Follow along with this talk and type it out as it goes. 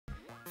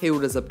Hey,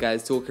 what is up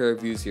guys, Toolcare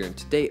Reviews here, and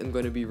today I'm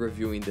going to be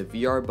reviewing the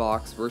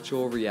VRBox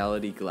virtual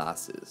reality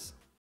glasses.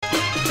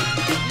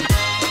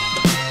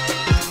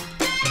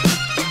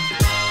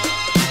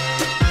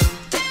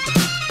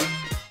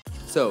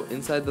 So,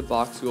 inside the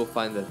box you will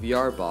find the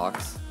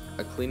VRBox,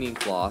 a cleaning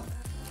cloth,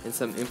 and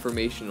some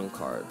informational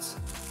cards.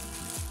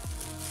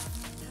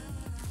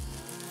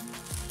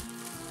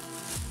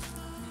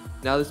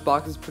 Now this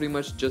box is pretty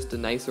much just a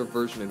nicer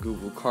version of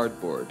Google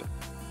Cardboard.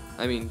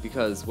 I mean,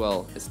 because,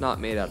 well, it's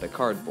not made out of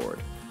cardboard.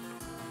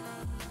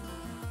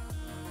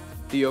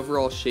 The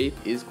overall shape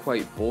is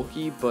quite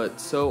bulky,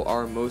 but so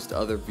are most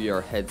other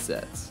VR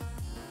headsets.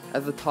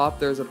 At the top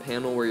there's a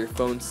panel where your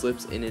phone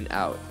slips in and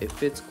out. It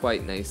fits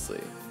quite nicely.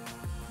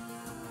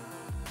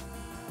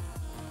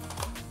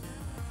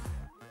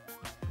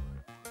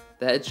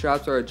 The head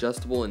straps are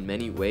adjustable in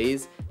many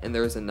ways, and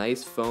there is a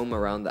nice foam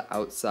around the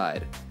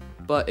outside,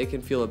 but it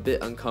can feel a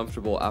bit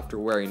uncomfortable after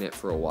wearing it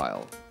for a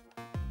while.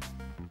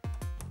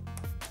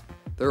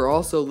 There are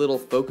also little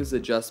focus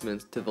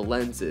adjustments to the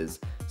lenses,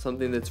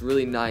 something that's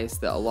really nice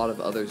that a lot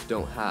of others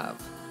don't have.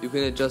 You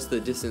can adjust the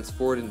distance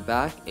forward and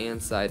back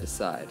and side to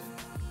side.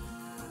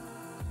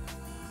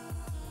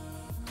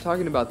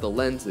 Talking about the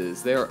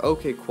lenses, they are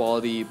okay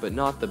quality but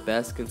not the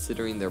best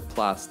considering they're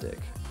plastic.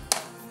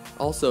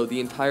 Also,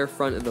 the entire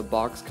front of the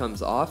box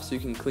comes off so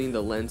you can clean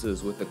the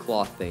lenses with the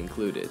cloth they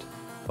included.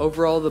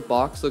 Overall, the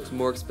box looks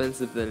more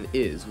expensive than it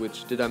is,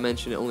 which, did I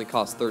mention it only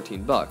costs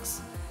 13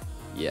 bucks?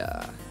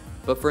 Yeah.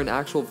 But for an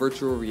actual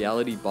virtual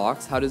reality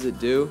box, how does it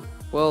do?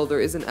 Well,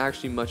 there isn't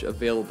actually much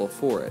available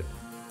for it.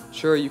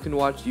 Sure, you can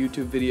watch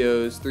YouTube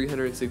videos,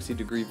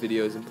 360-degree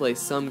videos, and play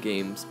some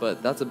games,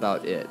 but that's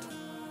about it.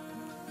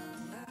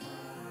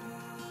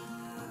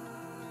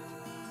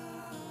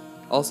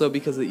 Also,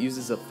 because it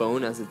uses a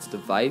phone as its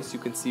device, you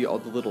can see all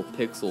the little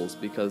pixels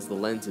because the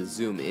lenses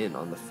zoom in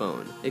on the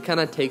phone. It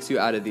kinda takes you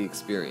out of the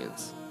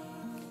experience.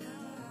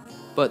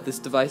 But this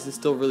device is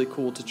still really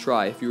cool to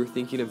try if you were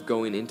thinking of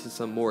going into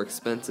some more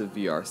expensive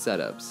VR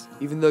setups.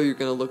 Even though you're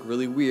gonna look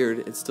really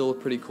weird, it's still a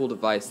pretty cool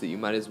device that you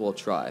might as well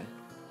try.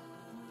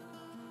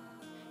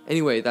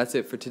 Anyway, that's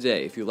it for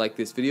today. If you like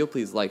this video,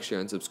 please like, share,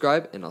 and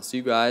subscribe, and I'll see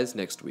you guys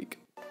next week.